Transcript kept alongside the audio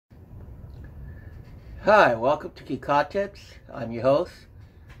Hi, welcome to Kika Tips. I'm your host,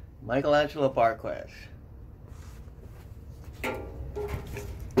 Michelangelo Barques.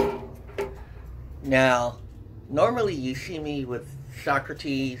 Now, normally you see me with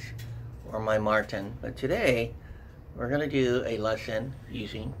Socrates or my Martin, but today we're going to do a lesson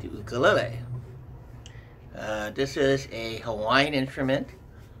using the ukulele. This is a Hawaiian instrument.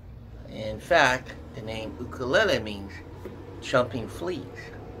 In fact, the name ukulele means jumping fleas.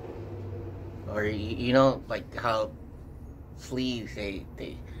 Or you know, like how fleas they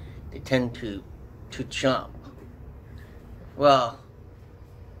tend to jump. Well,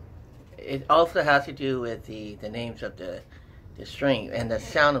 it also has to do with the names of the string and the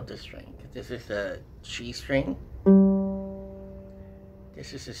sound of the string. This is a G string.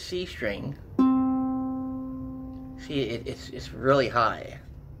 This is a C string. See, it's really high.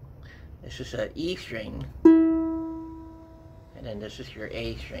 This is an E string, and then this is your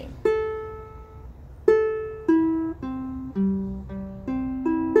A string.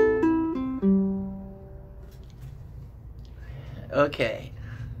 Okay,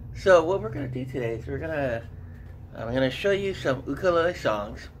 so what we're going to do today is I'm going to show you some ukulele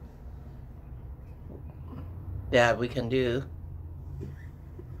songs that we can do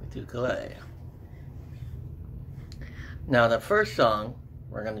with ukulele. Now the first song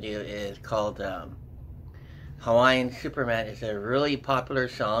we're going to do is called Hawaiian Superman. It's a really popular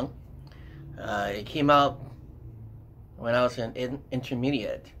song. It came out when I was in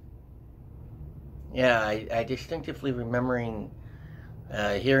intermediate. Yeah, I distinctively remembering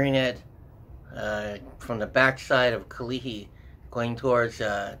hearing it from the backside of Kalihi going towards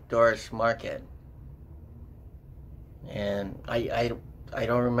Doris Market. And I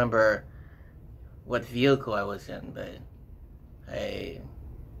don't remember what vehicle I was in, but I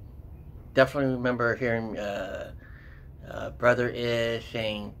definitely remember hearing Brother is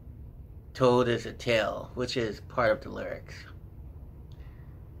saying toad is a tail, which is part of the lyrics.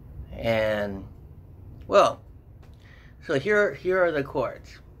 And well, so here are the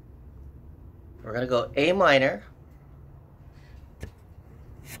chords. We're going to go A minor.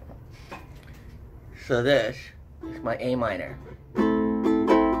 So this is my A minor. Then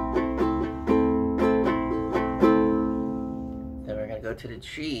we're going to go to the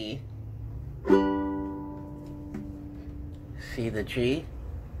G. See the G?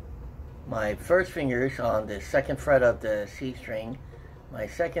 My first finger is on the second fret of the C string. My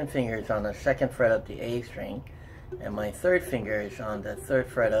second finger is on the second fret of the A string. And my third finger is on the third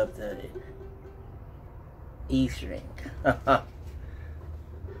fret of the E string. And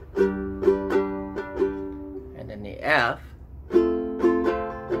then the F and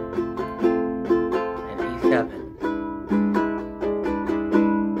E7.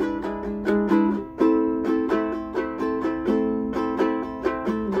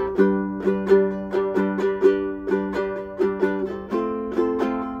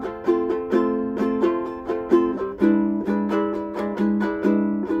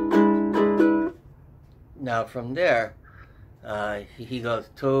 Now from there, he goes,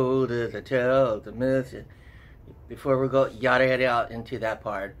 toad is a tail, the myth. Before we go yada yada out into that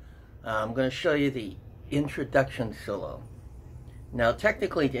part, I'm going to show you the introduction solo. Now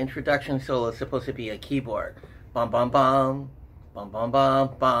technically the introduction solo is supposed to be a keyboard. Bum bum bum, bum bum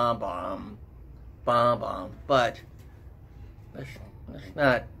bum, bum bum, bum bum. But let's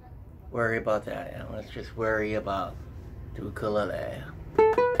not worry about that. Let's just worry about the ukulele.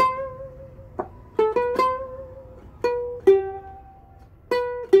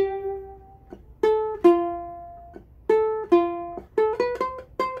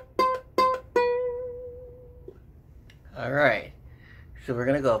 Alright, so we're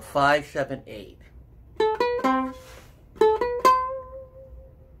going to go 5, 7, 8. 2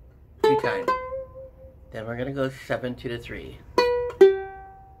 times. Then we're going to go 7 to the 3.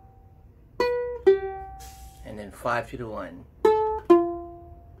 And then 5 to the 1.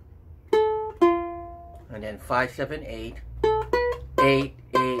 And then 5, 7, 8. 8,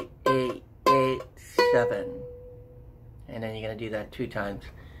 8, 8, 8, 7. And then you're going to do that 2 times,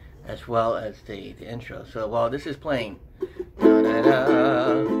 as well as the intro. So while this is playing, da da da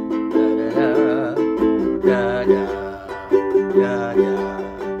da da da da da da.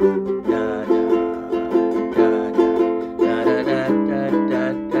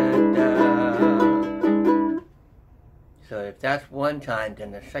 So if that's one time,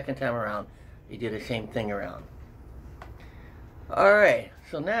 then the second time around, you do the same thing around. Alright,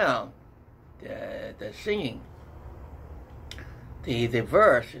 so now the singing. The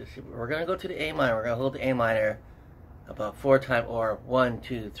verse is, we're going to go to the A minor. We're going to hold the A minor about 4 times, or 1,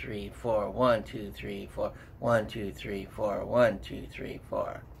 2, 3, 4, 1, 2, 3, 4, 1, 2, 3, 4, 1, 2, 3,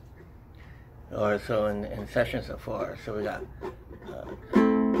 4. or so in sessions of 4. So we got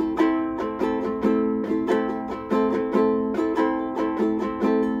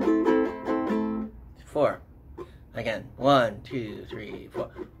 4. Again, 1, 2, 3,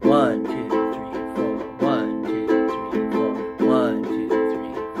 4. 1, 2, 3, 4. 1, 2, 3, 4. 1, 2,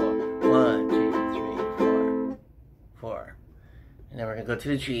 3, 4. 1, 2, 3, 4. 4. And then we're gonna go to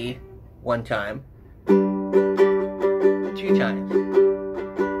the G 1 time, 2 times.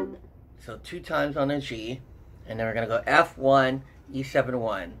 So 2 times on the G, and then we're gonna go F1, E7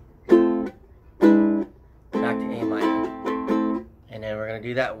 1, back to A minor, and then we're gonna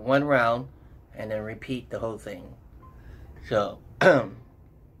do that 1 round, and then repeat the whole thing. So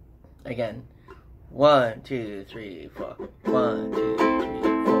again, 1, 2, 3, 4. 1, 2,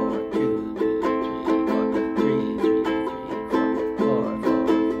 3, 4. 2, 2, 3, 4. 3, 3, 3, 4. 4,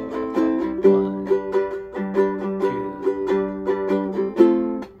 4, 4,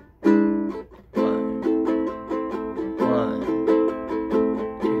 4.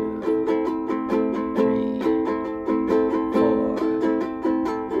 1, 2, 3, 4.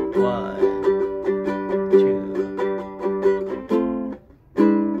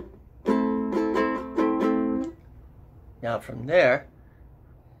 Now from there,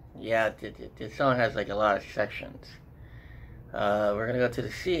 yeah, this song has like a lot of sections. We're gonna go to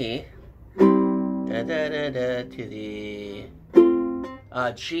the C, da da da da, to the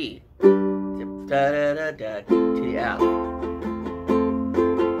G, da da da da, to the F,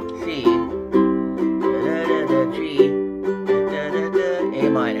 C, da da da da, G, da da da, A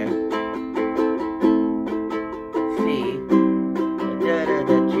minor, C, da da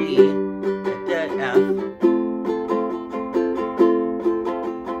da, G, da da, F.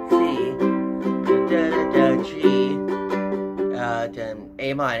 G, then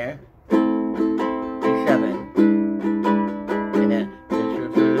A minor, E7, and then it's your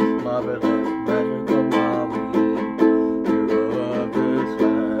first marvelous magical Maui, hero of this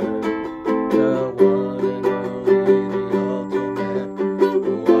land, the one and only, the ultimate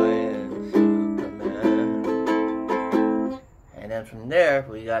Hawaiian Superman. And then from there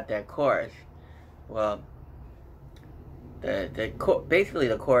we got that chorus. Well, basically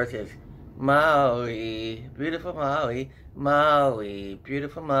the chorus is Maui, beautiful Maui, Maui,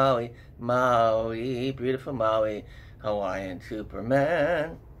 beautiful Maui, Maui, beautiful Maui, Hawaiian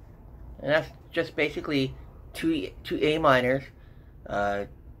Superman. And that's just basically two A minors,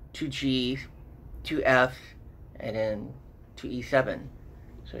 2 G's, 2 F's, and then 2 E7.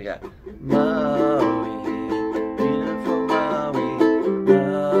 So we got Maui, beautiful Maui,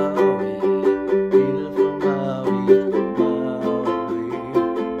 Maui, beautiful Maui, Maui,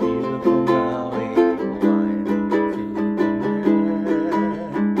 beautiful Maui, Hawaiian Superman.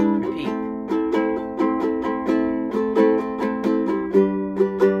 Repeat.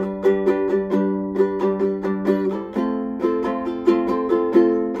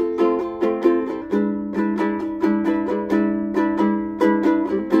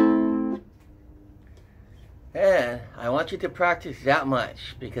 And I want you to practice that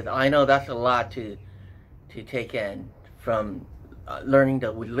much, because I know that's a lot to take in from learning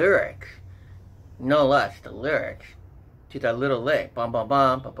the lyrics, no less the lyrics, to that little lick, bum bum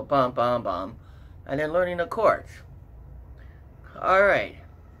bum bum bum bum bum bum, and then learning the chords. All right.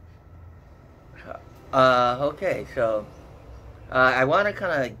 Okay, so I want to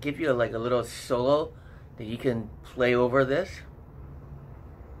kind of give you like a little solo that you can play over this.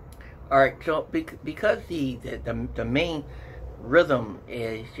 All right, so because the main rhythm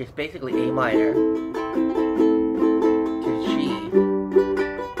is just basically A minor to G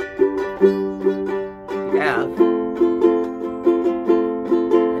to F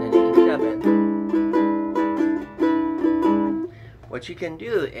and then E7. What you can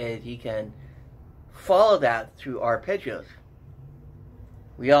do is you can follow that through arpeggios.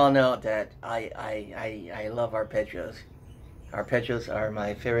 We all know that I love arpeggios. Arpeggios are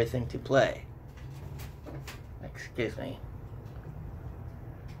my favorite thing to play. Excuse me.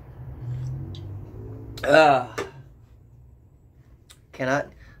 I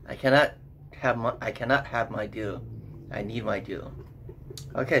cannot have my due. I need my due.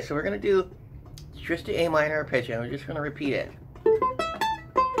 Okay, so we're gonna do just the A minor arpeggio. We're just gonna repeat it.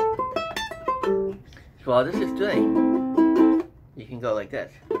 So while this is doing, you can go like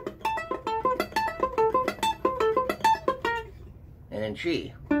this. And then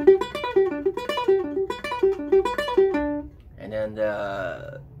G, and then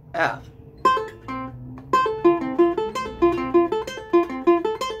the F,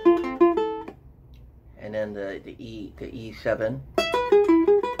 and then the E7,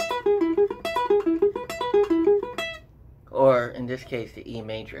 or in this case the E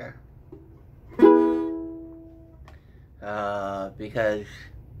major. because,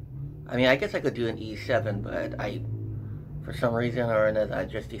 I mean, I guess I could do an E7, but for some reason or another, I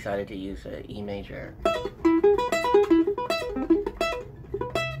just decided to use an E major.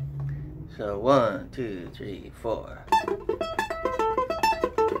 So 1, 2, 3, 4.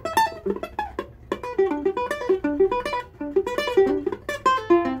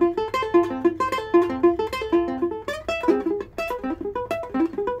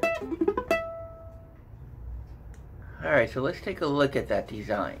 Alright, so let's take a look at that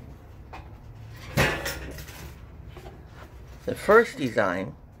design. The first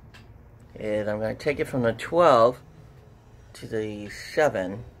design is I'm going to take it from the 12 to the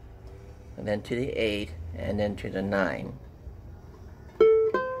 7, and then to the 8, and then to the 9.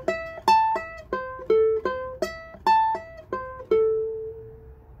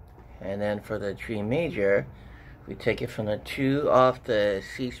 And then for the G major, we take it from the 2 off the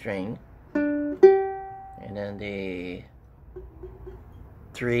C string, and then the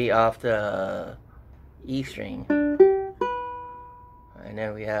 3 off the E string, and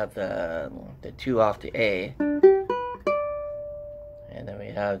then we have the 2 off the A, and then we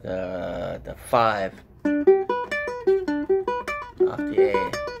have the 5 off the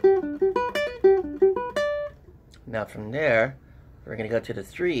A. Now from there, we're going to go to the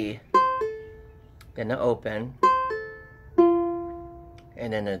 3, then the open,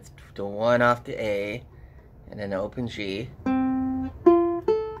 and then the 1 off the A, and then the open G.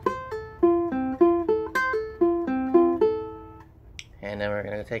 And then we're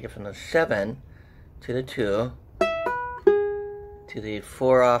going to take it from the 7 to the 2, to the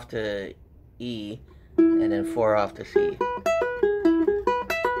 4 off the E, and then 4 off the C.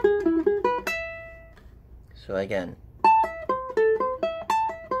 So again.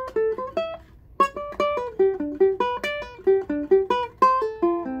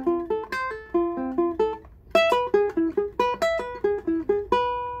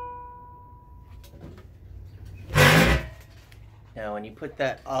 Now when you put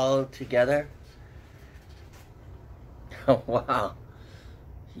that all together, oh wow,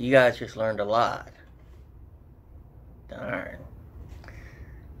 you guys just learned a lot. Darn.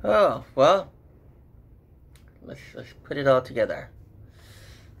 Oh, well, let's put it all together.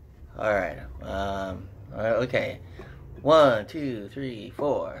 Alright, okay. 1, 2, 3,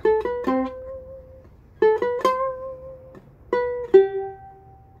 4.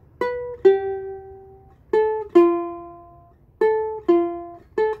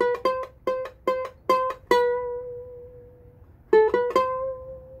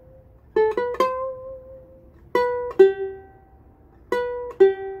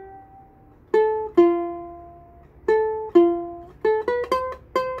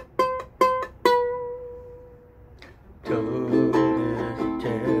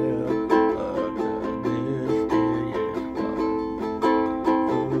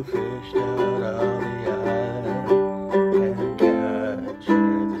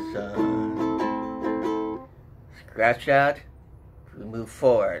 Scratch that, we move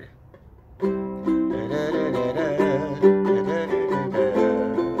forward.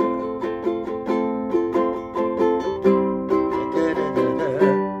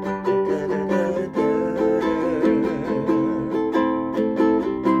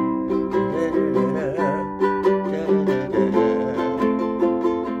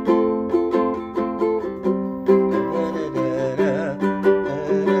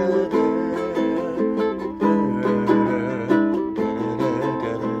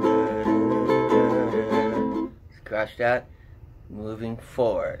 Scratch that, moving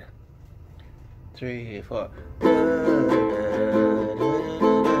forward. 3, 4.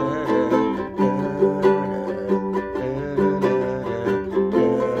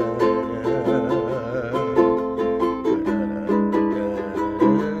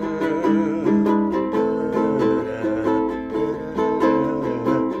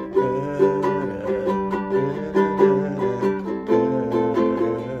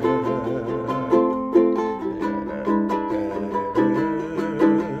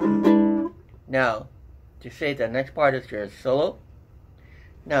 Now, to say the next part is your solo.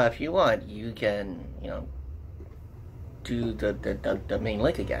 Now, if you want, you can, do the main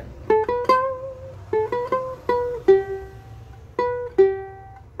lick again.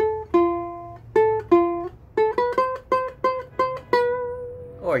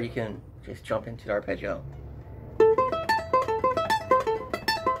 Or you can just jump into the arpeggio.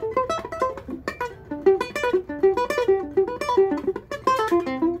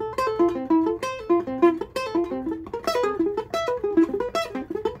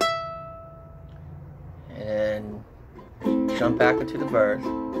 And jump back into the verse.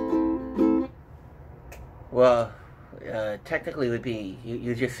 Well, technically would be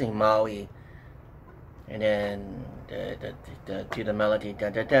you just sing Maui, and then to the melody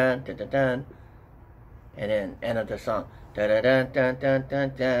dun dun dun dun dun dun, and then end of the song dun dun dun dun dun dun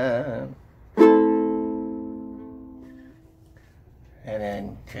dun, and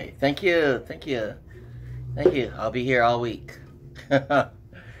then say thank you, thank you, thank you. I'll be here all week.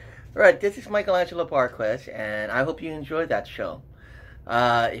 Alright, this is Michelangelo Barques, and I hope you enjoyed that show.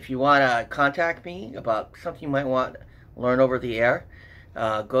 If you want to contact me about something you might want to learn over the air,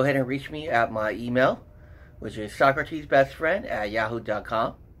 go ahead and reach me at my email, which is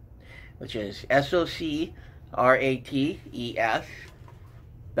socratesbestfriend@yahoo.com, which is SOCRATES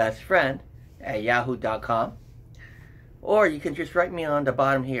bestfriend@yahoo.com. Or you can just write me on the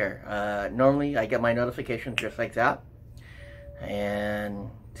bottom here. Normally I get my notifications just like that. And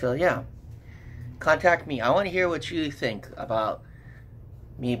so yeah, contact me. I want to hear what you think about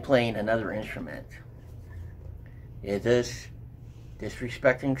me playing another instrument. Is this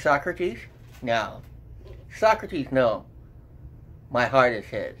disrespecting Socrates? No. Socrates, no. My heart is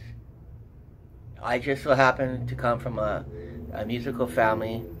his. I just so happen to come from a musical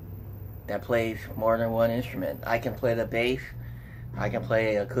family that plays more than one instrument. I can play the bass, I can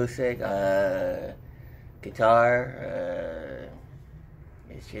play acoustic, guitar.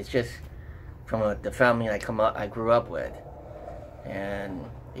 It's just from the family I grew up with. And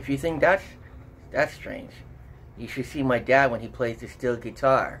if you think that's strange, you should see my dad when he plays the steel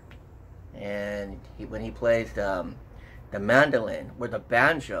guitar, and when he plays the mandolin or the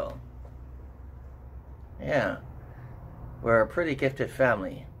banjo. Yeah, we're a pretty gifted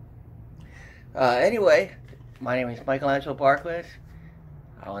family. Anyway, my name is Michelangelo Barques.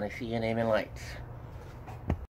 I want to see your name in lights.